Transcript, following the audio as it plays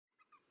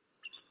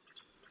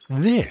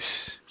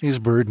This is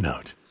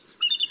BirdNote.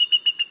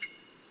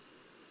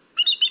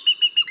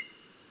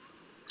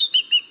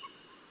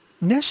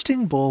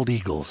 Nesting bald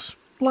eagles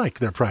like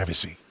their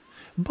privacy,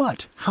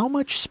 but how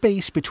much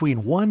space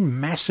between one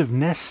massive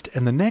nest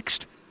and the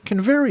next can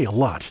vary a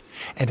lot,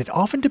 and it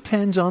often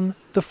depends on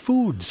the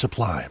food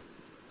supply.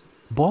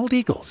 Bald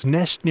eagles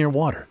nest near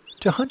water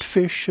to hunt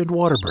fish and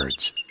water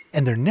birds,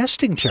 and their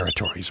nesting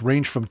territories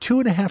range from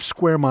 2.5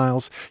 square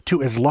miles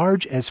to as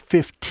large as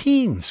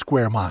 15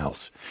 square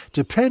miles,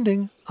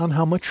 depending on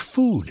how much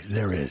food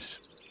there is.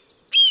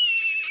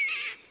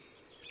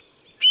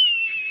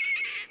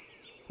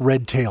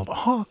 Red-tailed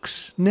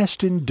hawks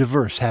nest in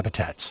diverse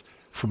habitats,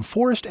 from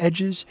forest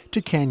edges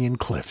to canyon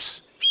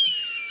cliffs.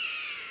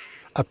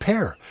 A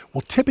pair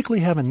will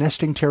typically have a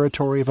nesting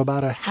territory of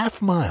about a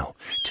half mile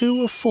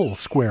to a full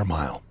square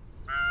mile.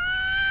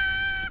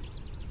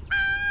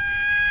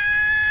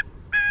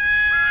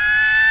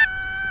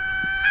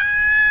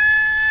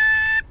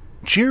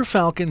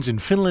 Gyrfalcons in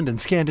Finland and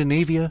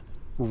Scandinavia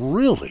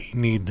really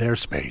need their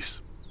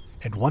space.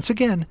 And once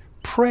again,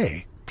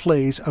 prey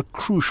plays a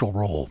crucial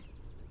role.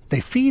 They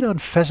feed on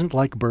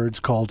pheasant-like birds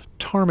called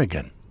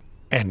ptarmigan.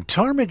 And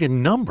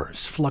ptarmigan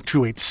numbers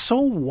fluctuate so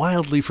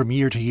wildly from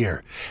year to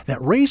year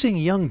that raising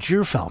young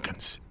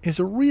gyrfalcons is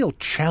a real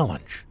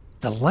challenge.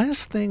 The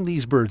last thing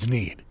these birds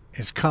need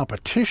is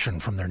competition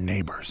from their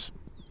neighbors.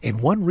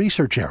 In one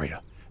research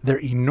area, their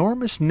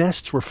enormous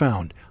nests were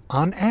found,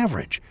 on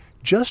average,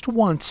 just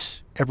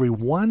once every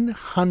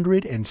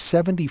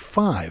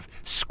 175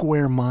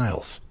 square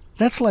miles.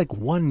 That's like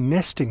one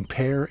nesting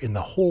pair in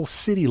the whole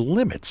city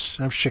limits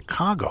of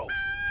Chicago.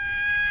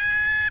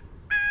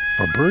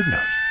 For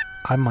BirdNote,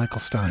 I'm Michael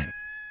Stein.